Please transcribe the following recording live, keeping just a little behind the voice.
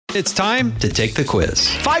It's time to take the quiz.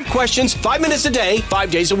 5 questions, 5 minutes a day,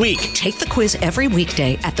 5 days a week. Take the quiz every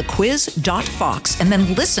weekday at thequiz.fox and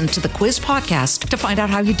then listen to the quiz podcast to find out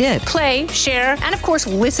how you did. Play, share, and of course,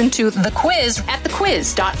 listen to the quiz at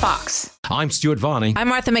thequiz.fox. I'm Stuart Vonnie. I'm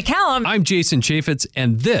Martha McCallum. I'm Jason Chaffetz,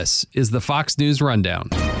 and this is the Fox News Rundown.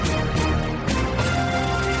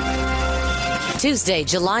 Tuesday,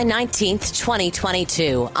 July 19th,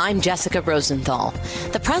 2022. I'm Jessica Rosenthal.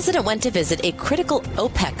 The president went to visit a critical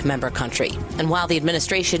OPEC member country. And while the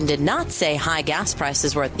administration did not say high gas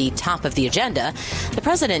prices were at the top of the agenda, the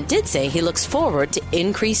president did say he looks forward to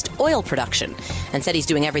increased oil production and said he's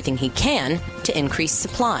doing everything he can to increase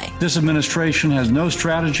supply. This administration has no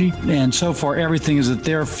strategy, and so far everything is at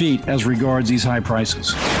their feet as regards these high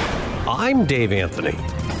prices. I'm Dave Anthony.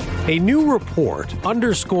 A new report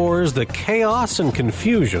underscores the chaos and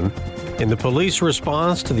confusion in the police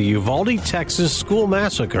response to the Uvalde, Texas school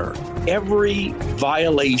massacre. Every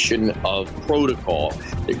violation of protocol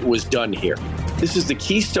was done here. This is the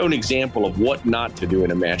keystone example of what not to do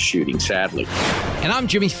in a mass shooting, sadly. And I'm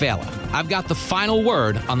Jimmy Fallon. I've got the final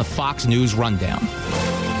word on the Fox News Rundown.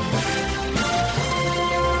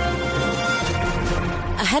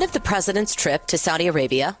 Ahead of the president's trip to Saudi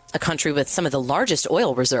Arabia, a country with some of the largest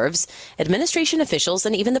oil reserves, administration officials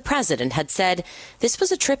and even the president had said this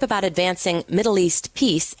was a trip about advancing Middle East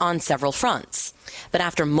peace on several fronts. But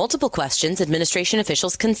after multiple questions, administration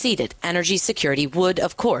officials conceded energy security would,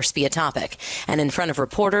 of course, be a topic. And in front of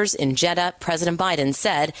reporters in Jeddah, President Biden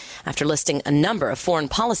said, after listing a number of foreign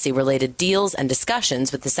policy-related deals and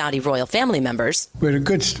discussions with the Saudi royal family members, We had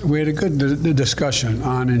a good discussion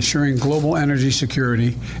on ensuring global energy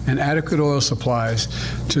security and adequate oil supplies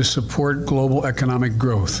to support global economic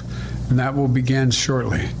growth. And that will begin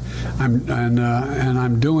shortly.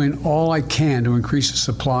 I'm doing all I can to increase the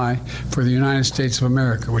supply for the United States of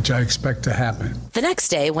America, which I expect to happen. The next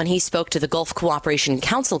day, when he spoke to the Gulf Cooperation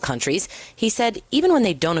Council countries, he said even when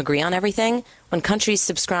they don't agree on everything, when countries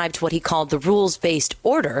subscribe to what he called the rules-based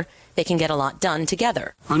order, they can get a lot done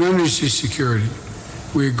together. On energy security,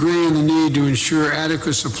 we agree on the need to ensure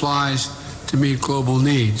adequate supplies to meet global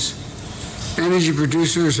needs. Energy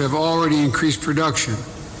producers have already increased production.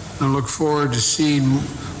 I look forward to seeing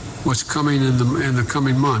what's coming in the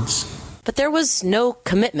coming months. But there was no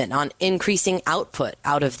commitment on increasing output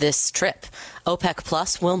out of this trip. OPEC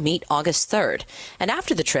Plus will meet August 3rd. And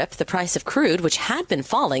after the trip, the price of crude, which had been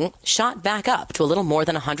falling, shot back up to a little more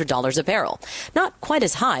than $100 a barrel. Not quite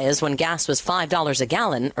as high as when gas was $5 a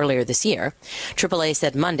gallon earlier this year. AAA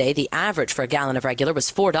said Monday the average for a gallon of regular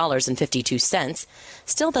was $4.52.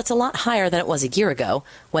 Still, that's a lot higher than it was a year ago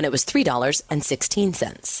when it was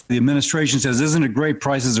 $3.16. The administration says, isn't it great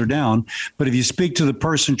prices are down? But if you speak to the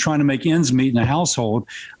person trying to make ends meet in a household,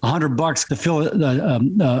 $100 to fill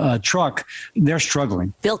a truck, they're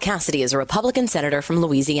struggling. Bill Cassidy is a Republican senator from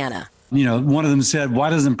Louisiana. You know, one of them said, why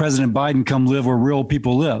doesn't President Biden come live where real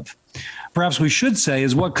people live? Perhaps we should say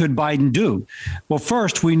is, what could Biden do? Well,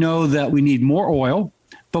 first, we know that we need more oil,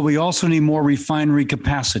 but we also need more refinery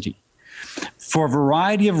capacity for a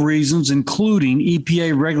variety of reasons, including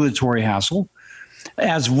EPA regulatory hassle,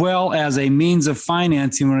 as well as a means of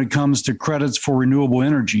financing when it comes to credits for renewable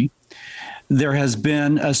energy. There has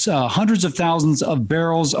been hundreds of thousands of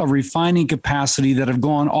barrels of refining capacity that have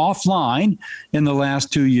gone offline in the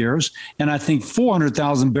last 2 years. And I think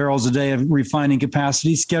 400,000 barrels a day of refining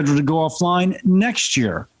capacity scheduled to go offline next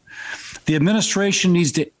year. The administration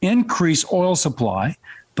needs to increase oil supply,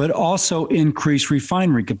 but also increase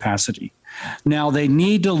refinery capacity. Now, they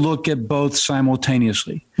need to look at both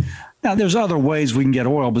simultaneously. Now, there's other ways we can get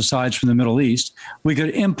oil besides from the Middle East. We could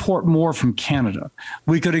import more from Canada.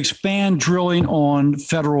 We could expand drilling on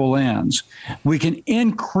federal lands. We can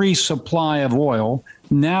increase supply of oil.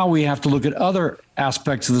 Now we have to look at other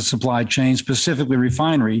aspects of the supply chain, specifically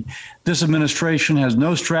refinery. This administration has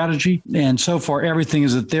no strategy, and so far everything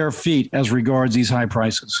is at their feet as regards these high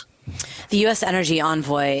prices. The U.S. Energy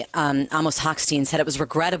Envoy, Amos Hochstein, said it was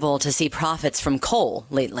regrettable to see profits from coal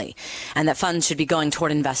lately and that funds should be going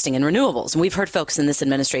toward investing in renewables. And we've heard folks in this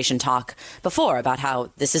administration talk before about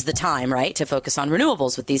how this is the time, right, to focus on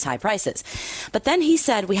renewables with these high prices. But then he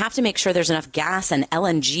said we have to make sure there's enough gas and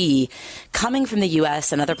LNG coming from the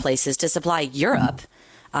U.S. and other places to supply Europe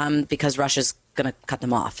because Russia's going to cut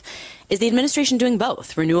them off. Is the administration doing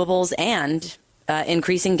both, renewables and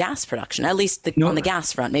increasing gas production, at least on the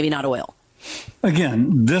gas front, maybe not oil?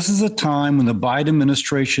 Again, this is a time when the Biden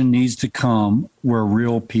administration needs to come where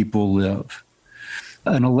real people live.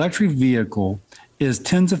 An electric vehicle is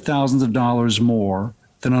tens of thousands of dollars more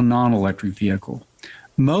than a non-electric vehicle.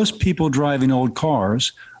 Most people driving old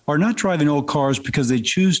cars are not driving old cars because they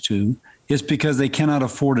choose to. it's because they cannot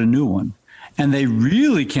afford a new one. And they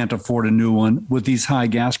really can't afford a new one with these high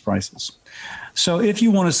gas prices. So if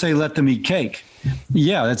you want to say let them eat cake,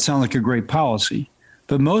 yeah, that sounds like a great policy.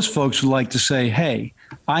 But most folks would like to say, hey,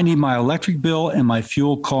 I need my electric bill and my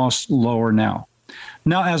fuel costs lower now.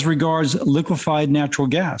 Now, as regards liquefied natural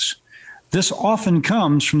gas, this often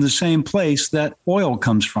comes from the same place that oil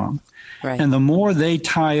comes from. Right. And the more they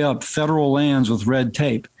tie up federal lands with red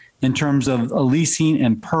tape in terms of leasing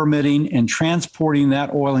and permitting and transporting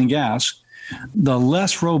that oil and gas, the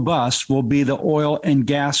less robust will be the oil and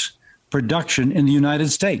gas production in the United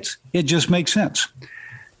States. It just makes sense.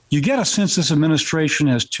 You get a sense this administration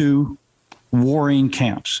has two warring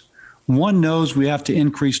camps. One knows we have to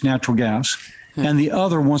increase natural gas, and the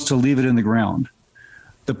other wants to leave it in the ground.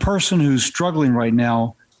 The person who's struggling right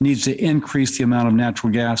now needs to increase the amount of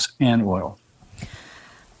natural gas and oil.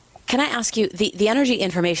 Can I ask you, the Energy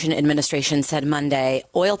Information Administration said Monday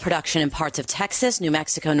oil production in parts of Texas, New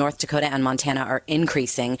Mexico, North Dakota, and Montana are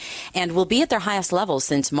increasing and will be at their highest levels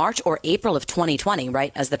since March or April of 2020,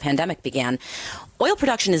 right, as the pandemic began. Oil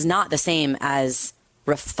production is not the same as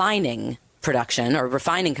refining production or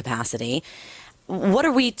refining capacity. What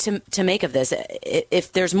are we to make of this?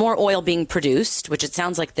 If there's more oil being produced, which it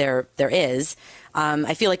sounds like there is,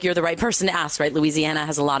 I feel like you're the right person to ask, right? Louisiana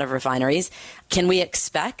has a lot of refineries. Can we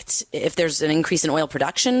expect, if there's an increase in oil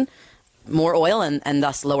production, more oil and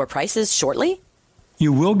thus lower prices shortly?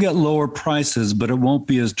 You will get lower prices, but it won't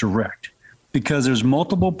be as direct because there's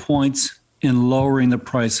multiple points in lowering the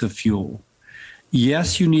price of fuel.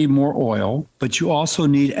 Yes, you need more oil, but you also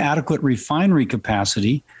need adequate refinery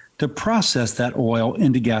capacity to process that oil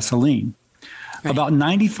into gasoline. Right. About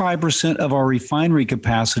 95% of our refinery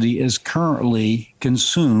capacity is currently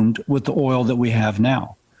consumed with the oil that we have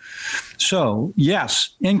now. So, yes,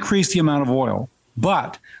 increase the amount of oil,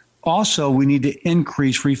 but also we need to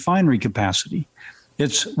increase refinery capacity.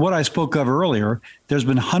 It's what I spoke of earlier. There's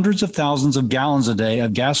been hundreds of thousands of gallons a day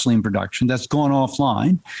of gasoline production that's gone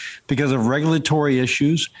offline because of regulatory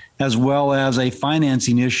issues as well as a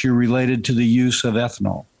financing issue related to the use of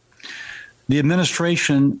ethanol. The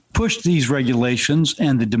administration pushed these regulations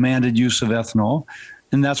and the demanded use of ethanol,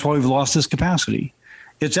 and that's why we've lost this capacity.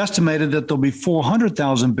 It's estimated that there'll be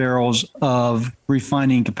 400,000 barrels of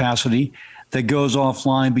refining capacity that goes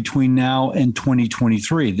offline between now and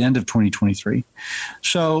 2023, the end of 2023.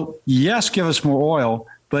 So, yes, give us more oil,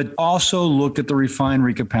 but also look at the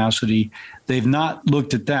refinery capacity. They've not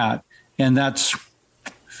looked at that, and that's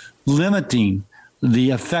limiting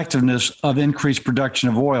the effectiveness of increased production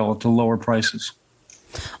of oil at the lower prices.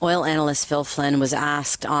 Oil analyst Phil Flynn was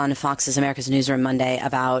asked on Fox's America's Newsroom Monday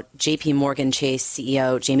about J.P. Morgan Chase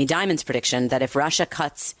CEO Jamie Dimon's prediction that if Russia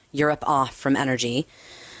cuts Europe off from energy,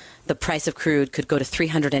 the price of crude could go to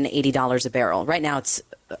 $380 a barrel. Right now, it's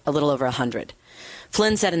a little over $100.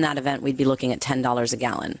 Flynn said in that event we'd be looking at $10 a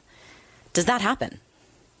gallon. Does that happen?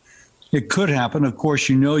 It could happen. Of course,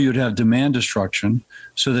 you'd have demand destruction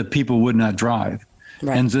so that people would not drive.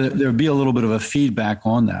 Right. And there'd be a little bit of a feedback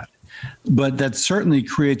on that. But that certainly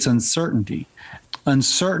creates uncertainty.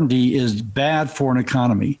 Uncertainty is bad for an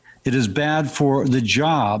economy. It is bad for the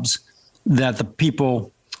jobs that the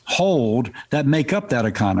people hold that make up that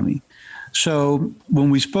economy. So when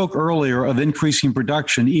we spoke earlier of increasing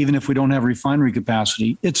production, even if we don't have refinery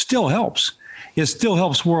capacity, it still helps. It still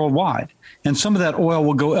helps worldwide. And some of that oil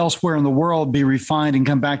will go elsewhere in the world, be refined, and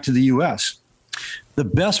come back to the U.S. The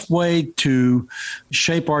best way to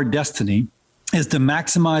shape our destiny is to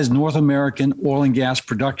maximize North American oil and gas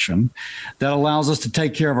production that allows us to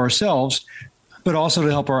take care of ourselves, but also to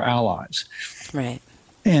help our allies. Right.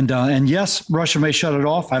 And yes, Russia may shut it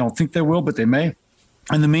off. I don't think they will, but they may.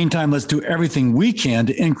 In the meantime, let's do everything we can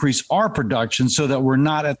to increase our production so that we're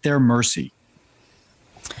not at their mercy.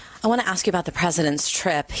 I want to ask you about the president's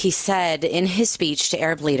trip. He said in his speech to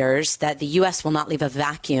Arab leaders that the U.S. will not leave a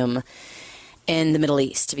vacuum in the Middle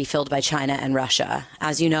East to be filled by China and Russia.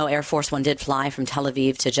 As you know, Air Force One did fly from Tel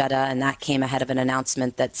Aviv to Jeddah, and that came ahead of an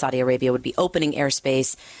announcement that Saudi Arabia would be opening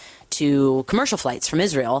airspace to commercial flights from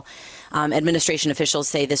Israel. Administration officials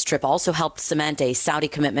say this trip also helped cement a Saudi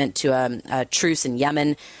commitment to a truce in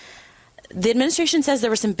Yemen. The administration says there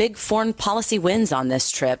were some big foreign policy wins on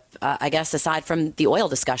this trip, I guess, aside from the oil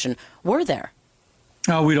discussion. Were there?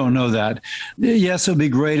 Oh, we don't know that. Yes, it would be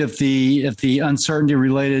great if the uncertainty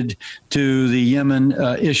related to the Yemen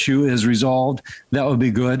issue is resolved. That would be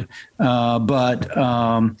good. But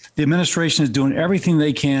the administration is doing everything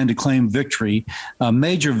they can to claim victory,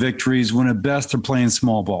 major victories, when at best they're playing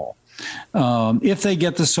small ball. If they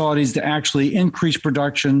get the Saudis to actually increase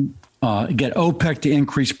production get OPEC to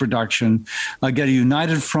increase production, get a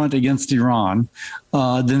united front against Iran,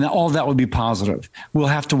 then all that would be positive. We'll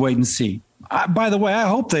have to wait and see. By the way, I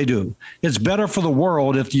hope they do. It's better for the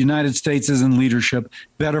world if the United States is in leadership,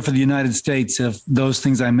 better for the United States if those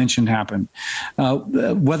things I mentioned happen.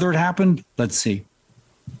 Whether it happened, let's see.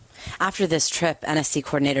 After this trip, NSC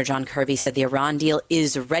coordinator John Kirby said the Iran deal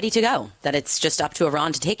is ready to go, that it's just up to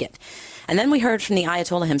Iran to take it. And then we heard from the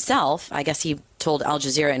Ayatollah himself, I guess he told Al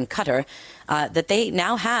Jazeera in Qatar, that they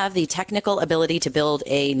now have the technical ability to build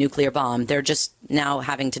a nuclear bomb. They're just now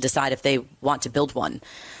having to decide if they want to build one.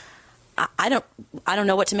 I don't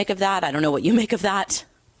know what to make of that. I don't know what you make of that.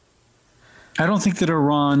 I don't think that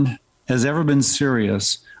Iran has ever been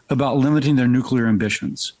serious about limiting their nuclear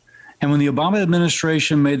ambitions. And when the Obama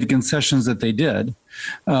administration made the concessions that they did,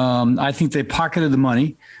 I think they pocketed the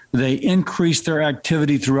money. They increased their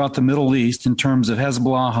activity throughout the Middle East in terms of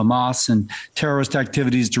Hezbollah, Hamas, and terrorist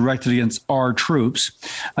activities directed against our troops,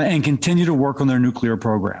 and continue to work on their nuclear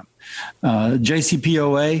program.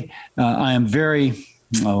 JCPOA, I am very...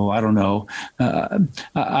 I don't know.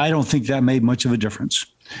 I don't think that made much of a difference.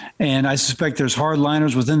 And I suspect there's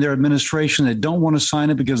hardliners within their administration that don't want to sign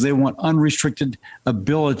it because they want unrestricted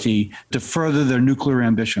ability to further their nuclear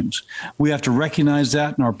ambitions. We have to recognize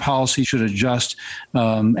that, and our policy should adjust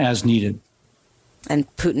as needed.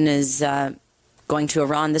 And Putin is going to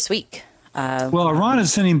Iran this week. Well, Iran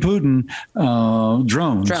is sending Putin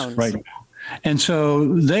drones right now. And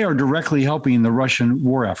so they are directly helping the Russian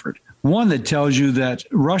war effort. One that tells you that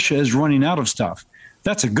Russia is running out of stuff.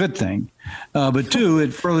 That's a good thing. But two,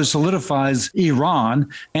 it further solidifies Iran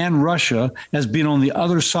and Russia as being on the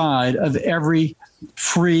other side of every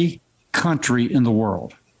free country in the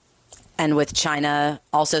world. And with China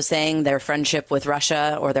also saying their friendship with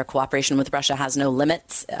Russia or their cooperation with Russia has no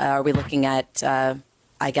limits, are we looking at,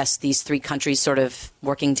 I guess, these three countries sort of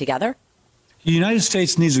working together? The United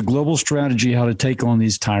States needs a global strategy how to take on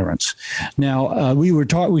these tyrants. Now, we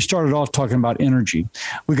started off talking about energy.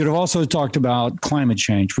 We could have also talked about climate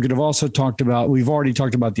change. We could have also we've already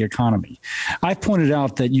talked about the economy. I pointed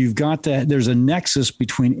out that there's a nexus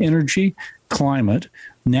between energy, climate,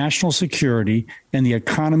 national security, and the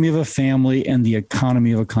economy of a family and the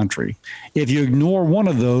economy of a country. If you ignore one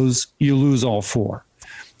of those, you lose all four.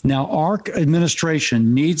 Now, our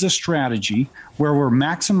administration needs a strategy where we're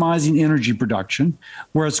maximizing energy production,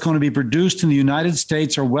 where it's going to be produced in the United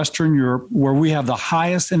States or Western Europe, where we have the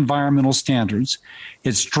highest environmental standards.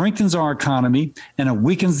 It strengthens our economy and it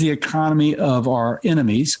weakens the economy of our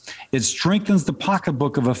enemies. It strengthens the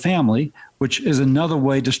pocketbook of a family, which is another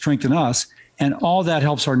way to strengthen us. And all that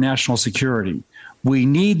helps our national security. We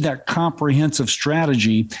need that comprehensive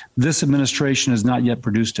strategy. This administration has not yet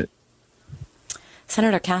produced it.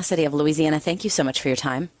 Senator Cassidy of Louisiana, thank you so much for your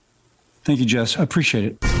time. Thank you, Jess. I appreciate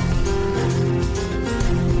it.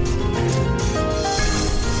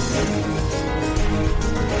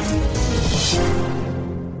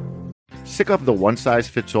 Sick of the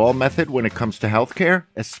one-size-fits-all method when it comes to healthcare,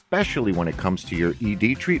 especially when it comes to your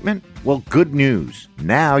ED treatment? Well, good news.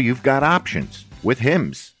 Now you've got options with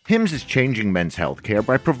Hims. Hims is changing men's healthcare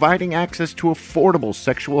by providing access to affordable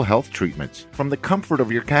sexual health treatments from the comfort of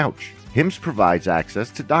your couch. Hims provides access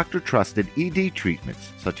to doctor-trusted ED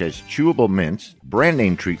treatments, such as chewable mints,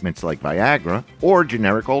 brand-name treatments like Viagra, or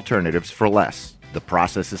generic alternatives for less. The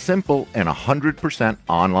process is simple and 100%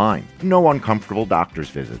 online. No uncomfortable doctor's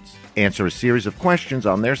visits. Answer a series of questions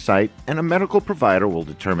on their site, and a medical provider will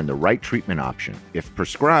determine the right treatment option. If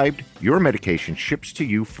prescribed, your medication ships to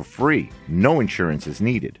you for free. No insurance is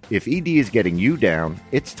needed. If ED is getting you down,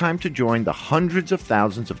 it's time to join the hundreds of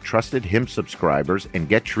thousands of trusted Hims subscribers and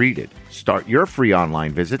get treated. Start your free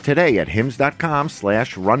online visit today at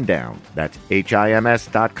hims.com/rundown. That's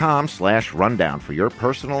HIMS.com/rundown for your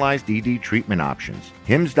personalized ED treatment options.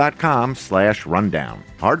 hims.com/rundown.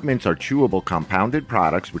 Hard mints are chewable compounded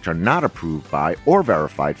products which are not approved by or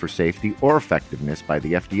verified for safety or effectiveness by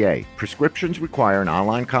the FDA. Prescriptions require an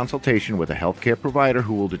online consultation with a healthcare provider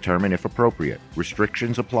who will determine if appropriate.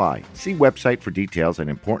 Restrictions apply. See website for details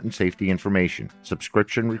and important safety information.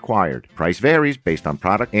 Subscription required. Price varies based on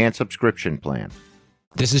product and subscription plan.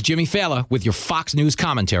 This is Jimmy Fallon with your Fox News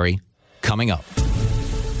commentary coming up.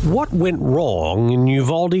 What went wrong in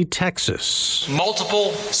Uvalde, Texas?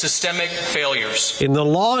 Multiple systemic failures. In the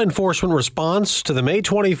law enforcement response to the May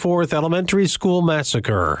 24th elementary school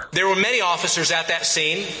massacre. There were many officers at that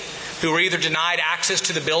scene who were either denied access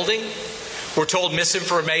to the building, were told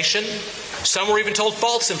misinformation, Some were even told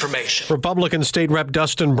false information. Republican State Rep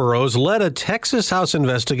Dustin Burrows led a Texas House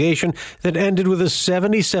investigation that ended with a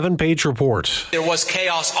 77-page report. There was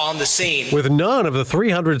chaos on the scene, with none of the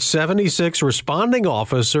 376 responding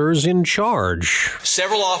officers in charge.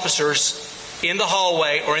 Several officers in the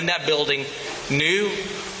hallway or in that building knew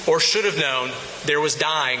or should have known there was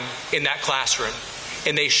dying in that classroom,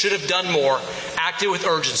 and they should have done more, acted with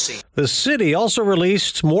urgency. The city also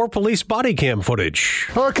released more police body cam footage.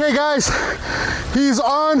 Okay, guys, he's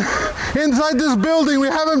on inside this building. We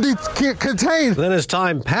have him contained. Then as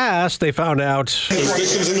time passed, they found out there's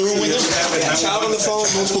victims in the room with us. A child on the phone,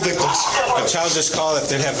 multiple victims. A child just called if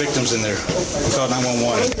they have victims in there. We called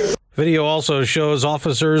 911. Video also shows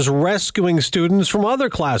officers rescuing students from other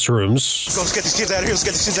classrooms. Let's get these kids out of here. Let's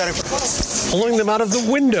get these kids out of here. Pulling them out of the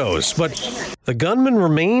windows. But the gunman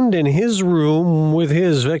remained in his room with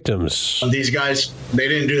his victims. These guys, they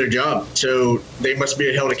didn't do their job, so they must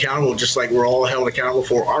be held accountable just like we're all held accountable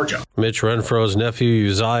for our job. Mitch Renfro's nephew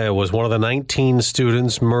Uzziah was one of the 19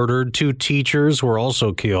 students murdered. 2 teachers were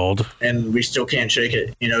also killed. And we still can't shake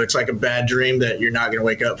it. You know, it's like a bad dream that you're not going to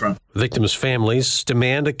wake up from. Victims' families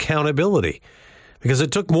demand accountability because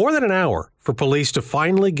it took more than an hour for police to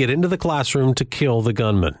finally get into the classroom to kill the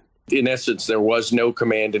gunman. In essence, there was no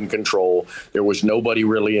command and control. There was nobody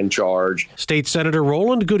really in charge. State Senator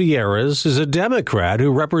Roland Gutierrez is a Democrat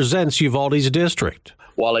who represents Uvalde's district.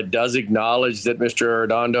 While it does acknowledge that Mr.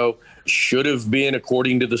 Arredondo should have been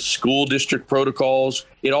according to the school district protocols,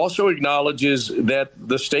 it also acknowledges that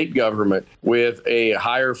the state government, with a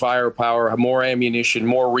higher firepower, more ammunition,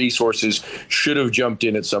 more resources, should have jumped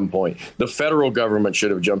in at some point. The federal government should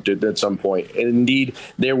have jumped in at some point. And indeed,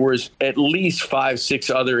 there was at least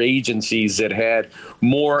 5-6 other agencies that had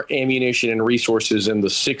more ammunition and resources than the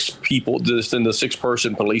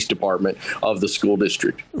 6-person police department of the school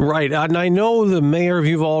district. Right. And I know the mayor of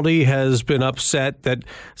Uvalde has been upset that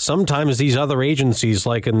sometimes these other agencies,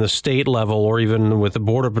 like in the state level or even with the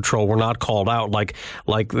Border Patrol, were not called out like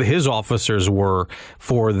his officers were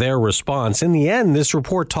for their response. In the end, this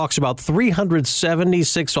report talks about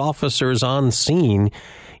 376 officers on scene,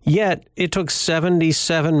 yet it took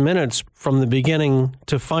 77 minutes from the beginning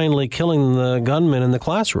to finally killing the gunman in the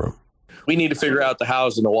classroom. We need to figure out the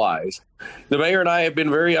hows and the whys. The mayor and I have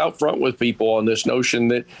been very upfront with people on this notion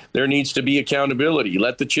that there needs to be accountability.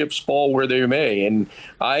 Let the chips fall where they may. And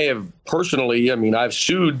I have personally, I've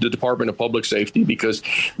sued the Department of Public Safety because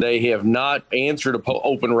they have not answered an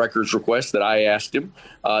open records request that I asked them.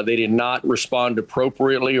 They did not respond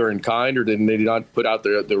appropriately or in kind, or they did not put out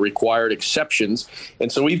the required exceptions.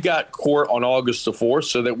 And so we've got court on August the 4th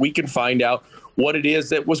so that we can find out what it is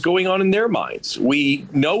that was going on in their minds. We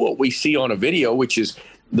know what we see on a video, which is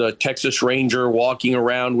the Texas Ranger walking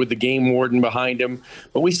around with the game warden behind him,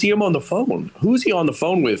 but we see him on the phone. Who's he on the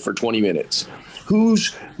phone with for 20 minutes?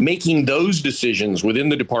 Who's making those decisions within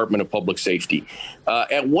the Department of Public Safety?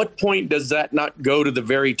 At what point does that not go to the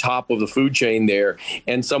very top of the food chain there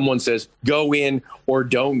and someone says, go in or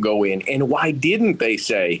don't go in? And why didn't they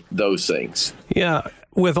say those things? Yeah,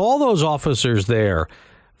 with all those officers there,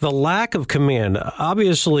 the lack of command,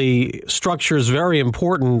 obviously structure is very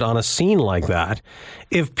important on a scene like that.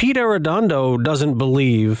 If Pete Arredondo doesn't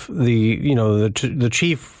believe the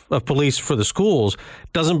chief of police for the schools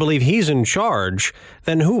doesn't believe he's in charge,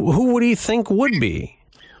 then who would he think would be?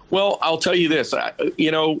 Well, I'll tell you this. I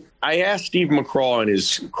asked Steve McCraw in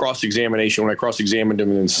his cross-examination when I cross-examined him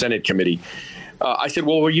in the Senate committee. I said,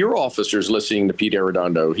 well, were your officers listening to Pete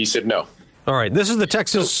Arredondo? He said no. All right. This is the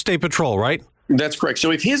Texas State Patrol, right? That's correct.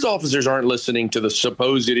 So if his officers aren't listening to the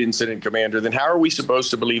supposed incident commander, then how are we supposed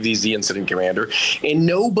to believe he's the incident commander? And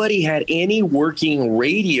nobody had any working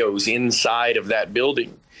radios inside of that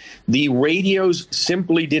building. The radios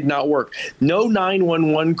simply did not work. No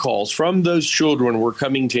 911 calls from those children were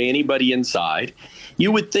coming to anybody inside.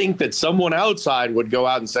 You would think that someone outside would go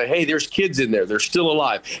out and say, hey, there's kids in there. They're still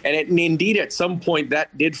alive. And indeed, at some point,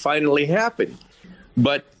 that did finally happen.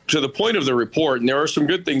 But to the point of the report, and there are some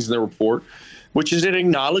good things in the report, which is it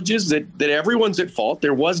acknowledges that everyone's at fault.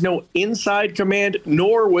 There was no inside command,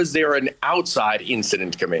 nor was there an outside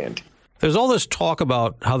incident command. There's all this talk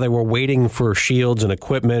about how they were waiting for shields and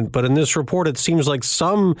equipment, but in this report, it seems like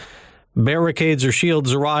some barricades or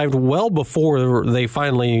shields arrived well before they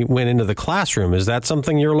finally went into the classroom. Is that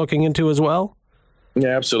something you're looking into as well?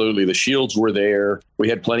 Yeah, absolutely. The shields were there. We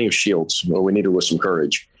had plenty of shields. What we needed was some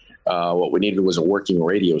courage. What we needed was a working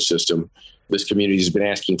radio system. This community has been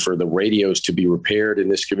asking for the radios to be repaired in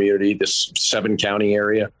this community, this 7-county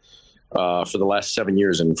area, for the last 7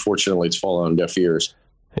 years. And unfortunately, it's fallen on deaf ears.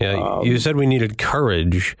 Yeah, you said we needed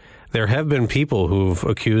courage. There have been people who've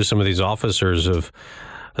accused some of these officers of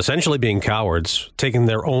essentially being cowards, taking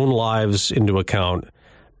their own lives into account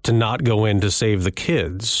to not go in to save the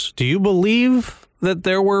kids. Do you believe that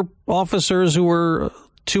there were officers who were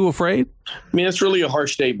too afraid? I mean, it's really a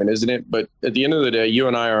harsh statement, isn't it? But at the end of the day, you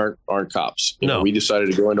and I aren't cops. You know, we decided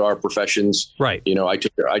to go into our professions. Right. You know, I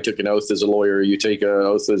took an oath as a lawyer. You take an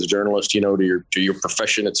oath as a journalist. You know, to your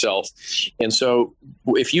profession itself. And so,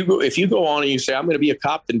 if you go on and you say, "I'm going to be a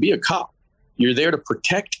cop," then be a cop. You're there to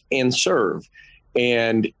protect and serve.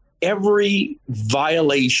 And every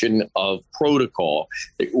violation of protocol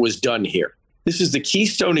that was done here. This is the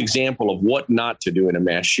keystone example of what not to do in a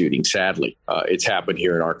mass shooting. Sadly, it's happened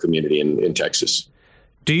here in our community in Texas.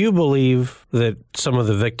 Do you believe that some of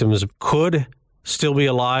the victims could still be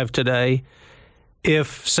alive today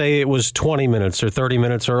if, say, it was 20 minutes or 30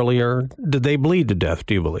 minutes earlier? Did they bleed to death,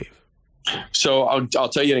 do you believe? So I'll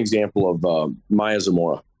tell you an example of Maya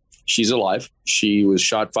Zamora. She's alive. She was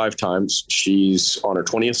shot 5 times. She's on her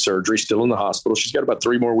 20th surgery, still in the hospital. She's got about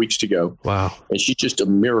 3 more weeks to go. Wow. And she's just a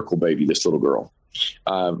miracle baby, this little girl.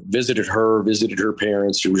 Visited her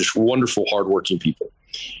parents, who were just wonderful, hardworking people.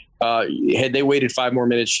 Had they waited 5 more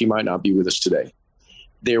minutes, she might not be with us today.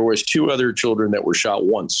 There was 2 other children that were shot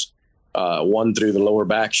once. One through the lower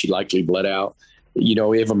back, she likely bled out. You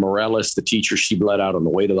know, Eva Morales, the teacher, she bled out on the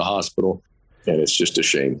way to the hospital. And it's just a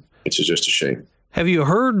shame. It's just a shame. Have you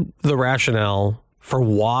heard the rationale for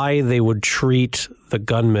why they would treat the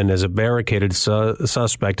gunman as a barricaded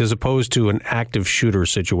suspect as opposed to an active shooter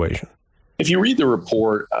situation? If you read the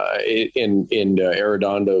report in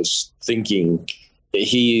Arredondo's thinking,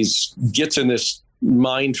 he gets in this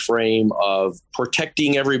mind frame of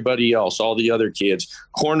protecting everybody else, all the other kids,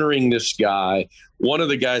 cornering this guy. One of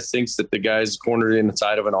the guys thinks that the guy's cornered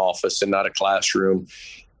inside of an office and not a classroom.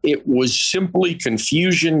 It was simply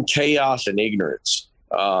confusion, chaos, and ignorance.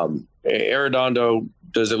 Arredondo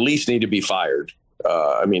does at least need to be fired.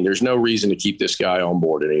 I mean, there's no reason to keep this guy on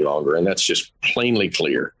board any longer, and that's just plainly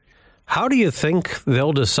clear. How do you think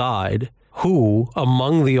they'll decide who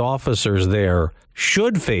among the officers there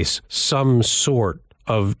should face some sort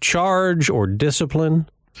of charge or discipline?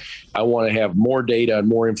 I want to have more data and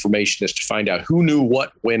more information as to find out who knew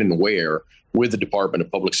what, when, and where with the Department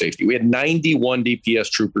of Public Safety. We had 91 DPS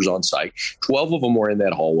troopers on site. 12 of them were in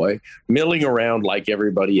that hallway, milling around like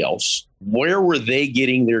everybody else. Where were they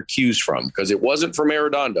getting their cues from? Because it wasn't from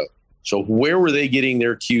Arredondo. So where were they getting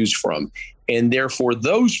their cues from? And therefore,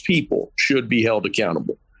 those people should be held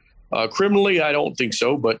accountable. Criminally, I don't think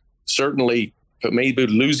so, but certainly maybe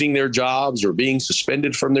losing their jobs or being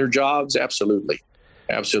suspended from their jobs, absolutely.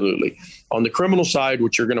 Absolutely. On the criminal side,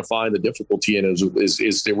 what you're going to find the difficulty in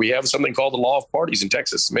is that we have something called the law of parties in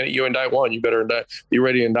Texas. The minute you indict one, you better be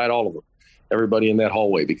ready to indict all of them, everybody in that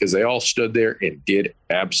hallway, because they all stood there and did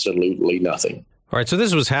absolutely nothing. All right. So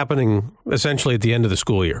this was happening essentially at the end of the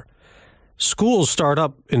school year. Schools start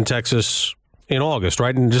up in Texas in August,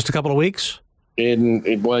 right? In just a couple of weeks? In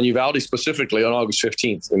Uvalde specifically on August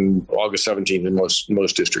 15th and August 17th in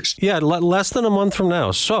most districts. Yeah, less than a month from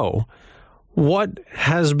now. So what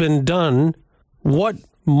has been done, what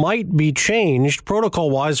might be changed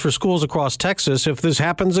protocol-wise for schools across Texas if this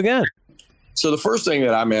happens again? So the first thing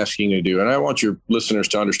that I'm asking you to do, and I want your listeners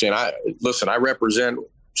to understand, I represent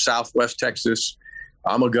Southwest Texas.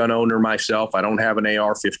 I'm a gun owner myself. I don't have an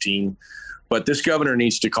AR-15. But this governor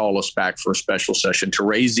needs to call us back for a special session to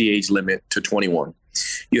raise the age limit to 21.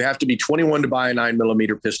 You have to be 21 to buy a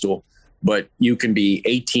 9mm pistol, but you can be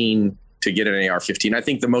 18 to get an AR-15. I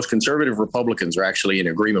think the most conservative Republicans are actually in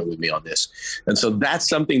agreement with me on this. And so that's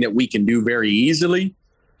something that we can do very easily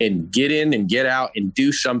and get in and get out and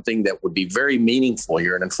do something that would be very meaningful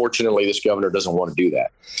here. And unfortunately, this governor doesn't want to do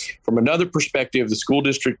that. From another perspective, the school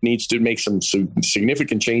district needs to make some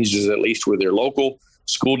significant changes, at least with their local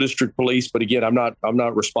school district police. But again, I'm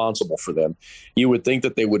not responsible for them. You would think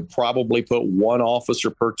that they would probably put one officer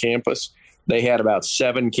per campus. They had about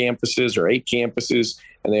 7 campuses or 8 campuses,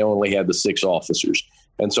 and they only had the 6 officers.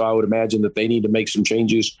 And so I would imagine that they need to make some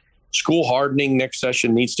changes. School hardening next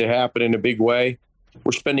session needs to happen in a big way.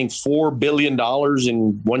 We're spending $4 billion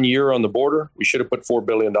in 1 year on the border. We should have put $4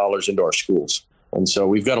 billion into our schools. And so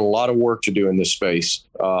we've got a lot of work to do in this space,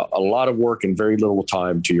 a lot of work in very little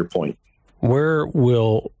time, to your point. Where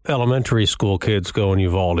will elementary school kids go in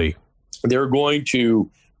Uvalde? They're going to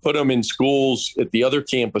put them in schools at the other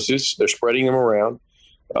campuses. They're spreading them around.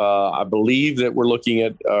 I believe that we're looking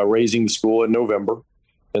at raising the school in November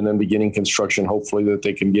and then beginning construction, hopefully that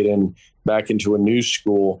they can get back into a new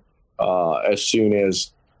school as soon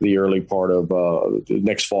as the early part of the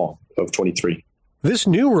next fall of 23. This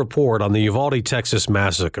new report on the Uvalde, Texas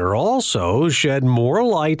massacre also shed more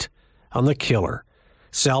light on the killer,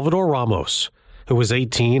 Salvador Ramos, who was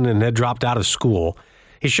 18 and had dropped out of school.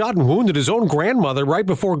 He shot and wounded his own grandmother right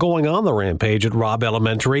before going on the rampage at Robb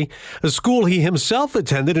Elementary, a school he himself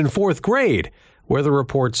attended in 4th grade, where the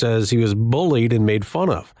report says he was bullied and made fun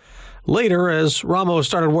of. Later, as Ramos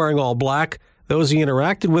started wearing all black, those he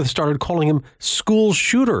interacted with started calling him School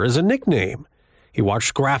Shooter as a nickname. He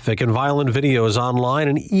watched graphic and violent videos online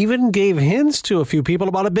and even gave hints to a few people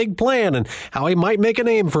about a big plan and how he might make a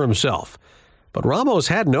name for himself. But Ramos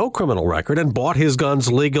had no criminal record and bought his guns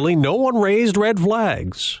legally. No one raised red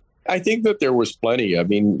flags. I think that there was plenty. I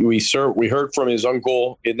mean, we heard from his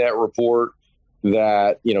uncle in that report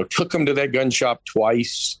that, took him to that gun shop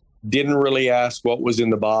twice, didn't really ask what was in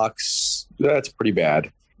the box. That's pretty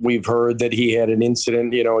bad. We've heard that he had an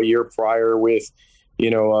incident, a year prior with,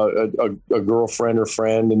 a girlfriend or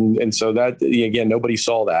friend. And so that, again, nobody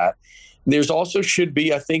saw that. There's also should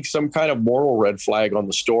be, I think, some kind of moral red flag on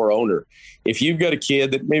the store owner. If you've got a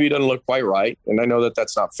kid that maybe doesn't look quite right, and I know that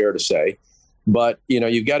that's not fair to say, but,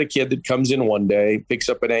 you've got a kid that comes in one day, picks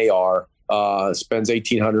up an AR, spends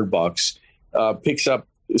 $1,800, picks up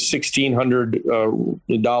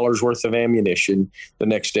 $1,600 worth of ammunition the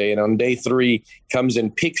next day. And on day 3 comes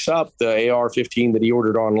and picks up the AR-15 that he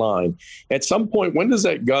ordered online. At some point, when does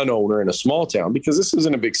that gun owner in a small town, because this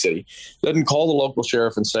isn't a big city, doesn't call the local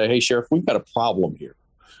sheriff and say, hey, sheriff, we've got a problem here.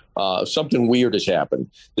 Something weird has happened.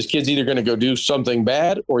 This kid's either going to go do something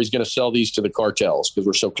bad or he's going to sell these to the cartels because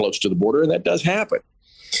we're so close to the border. And that does happen.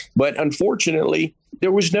 But unfortunately,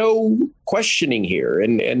 there was no questioning here,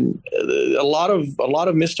 and a lot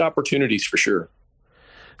of missed opportunities for sure.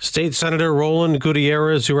 State Senator Roland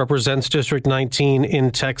Gutierrez, who represents District 19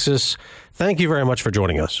 in Texas, thank you very much for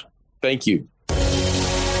joining us. Thank you.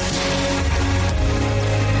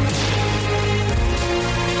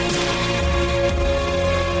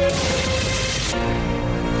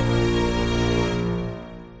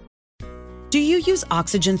 Do you use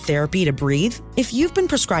oxygen therapy to breathe? If you've been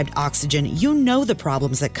prescribed oxygen, you know the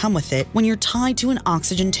problems that come with it when you're tied to an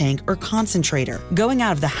oxygen tank or concentrator. Going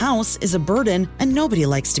out of the house is a burden, and nobody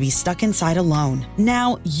likes to be stuck inside alone.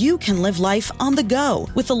 Now you can live life on the go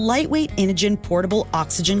with a lightweight Inogen portable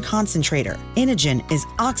oxygen concentrator. Inogen is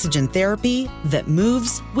oxygen therapy that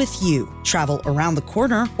moves with you. Travel around the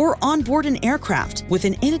corner or on board an aircraft with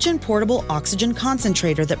an Inogen portable oxygen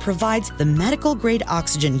concentrator that provides the medical-grade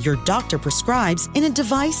oxygen your doctor prescribes in a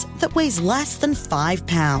device that weighs less than 5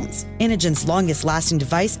 pounds. Inogen's longest-lasting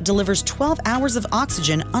device delivers 12 hours of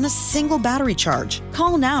oxygen on a single battery charge.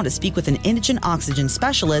 Call now to speak with an Inogen oxygen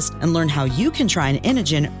specialist and learn how you can try an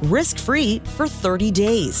Inogen risk-free for 30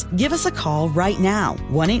 days. Give us a call right now,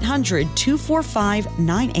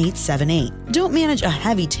 1-800-245-9878. Don't manage a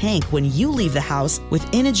heavy tank when you leave the house. With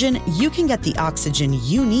Inogen, you can get the oxygen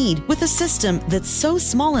you need with a system that's so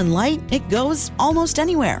small and light, it goes almost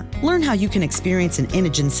anywhere. Learn how you can experience an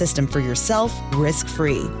Inogen system for yourself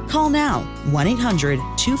risk-free. Call now,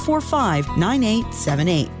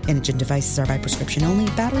 1-800-245-9878. Inogen devices are by prescription only.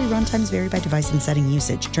 Battery runtimes vary by device and setting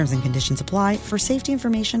usage. Terms and conditions apply. For safety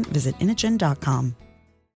information, visit Inogen.com.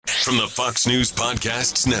 From the Fox News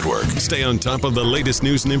Podcasts Network. Stay on top of the latest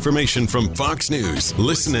news and information from Fox News.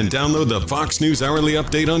 Listen and download the Fox News Hourly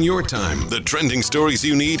Update on your time. The trending stories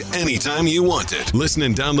you need anytime you want it. Listen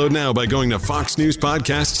and download now by going to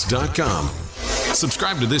foxnewspodcasts.com.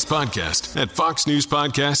 Subscribe to this podcast at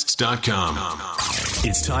foxnewspodcasts.com.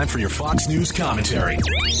 It's time for your Fox News commentary.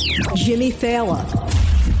 Jimmy Fallon.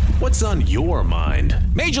 What's on your mind?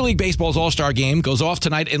 Major League Baseball's All-Star Game goes off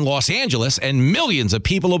tonight in Los Angeles, and millions of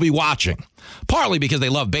people will be watching. Partly because they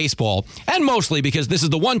love baseball, and mostly because this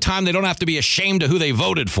is the one time they don't have to be ashamed of who they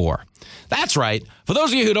voted for. That's right. For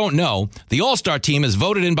those of you who don't know, the All-Star team is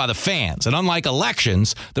voted in by the fans, and unlike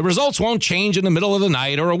elections, the results won't change in the middle of the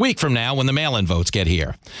night or a week from now when the mail-in votes get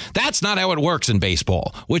here. That's not how it works in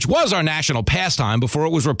baseball, which was our national pastime before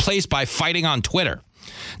it was replaced by fighting on Twitter.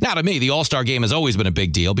 Now, to me, the All-Star Game has always been a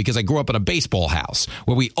big deal because I grew up in a baseball house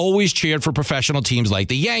where we always cheered for professional teams like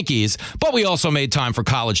the Yankees, but we also made time for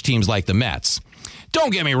college teams like the Mets.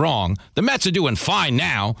 Don't get me wrong, the Mets are doing fine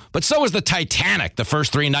now, but so is the Titanic the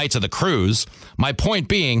first 3 nights of the cruise. My point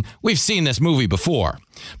being, we've seen this movie before.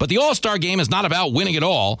 But the All-Star Game is not about winning it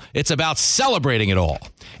all, it's about celebrating it all.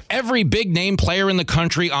 Every big-name player in the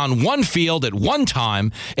country on one field at one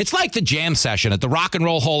time. It's like the jam session at the Rock and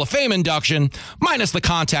Roll Hall of Fame induction, minus the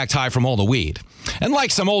contact high from all the weed. And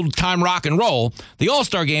like some old-time rock and roll, the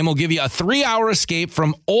All-Star Game will give you a 3-hour escape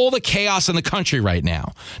from all the chaos in the country right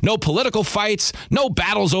now. No political fights, no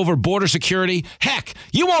battles over border security. Heck,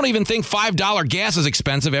 you won't even think $5 gas is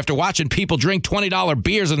expensive after watching people drink $20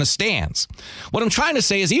 beers in the stands. What I'm trying to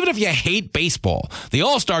say is even if you hate baseball, the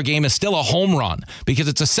All-Star Game is still a home run because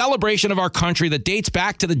it's a celebration of our country that dates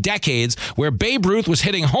back to the decades where Babe Ruth was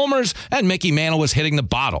hitting homers and Mickey Mantle was hitting the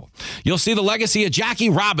bottle. You'll see the legacy of Jackie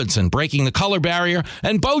Robinson breaking the color barrier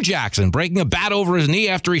and Bo Jackson breaking a bat over his knee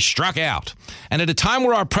after he struck out. And at a time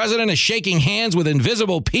where our president is shaking hands with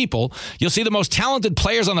invisible people, you'll see the most talented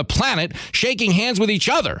players on the planet shaking hands with each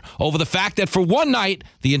other over the fact that for one night,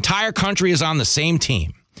 the entire country is on the same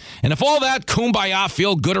team. And if all that kumbaya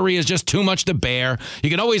feel-goodery is just too much to bear, you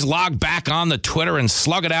can always log back on the Twitter and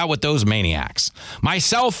slug it out with those maniacs.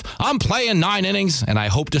 Myself, I'm playing 9 innings, and I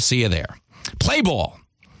hope to see you there. Play ball.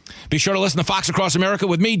 Be sure to listen to Fox Across America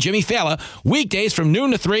with me, Jimmy Fallon, weekdays from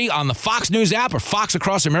noon to 3 on the Fox News app or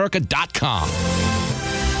foxacrossamerica.com.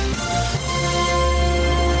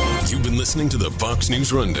 You've been listening to the Fox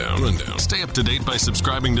News Rundown. Stay up to date by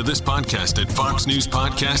subscribing to this podcast at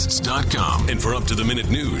foxnewspodcasts.com. And for up-to-the-minute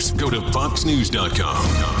news, go to foxnews.com.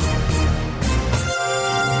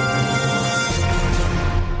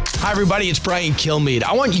 Hi, everybody. It's Brian Kilmeade.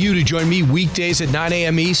 I want you to join me weekdays at 9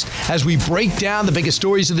 a.m. East as we break down the biggest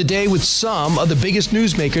stories of the day with some of the biggest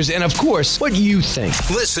newsmakers and, of course, what you think.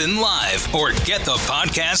 Listen live or get the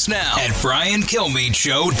podcast now at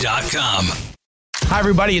BrianKilmeadShow.com. Hi,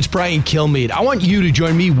 everybody. It's Brian Kilmeade. I want you to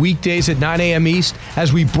join me weekdays at 9 a.m. East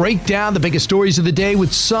as we break down the biggest stories of the day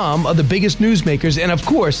with some of the biggest newsmakers and, of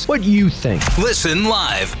course, what you think. Listen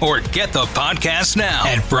live or get the podcast now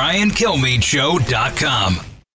at BrianKilmeadShow.com.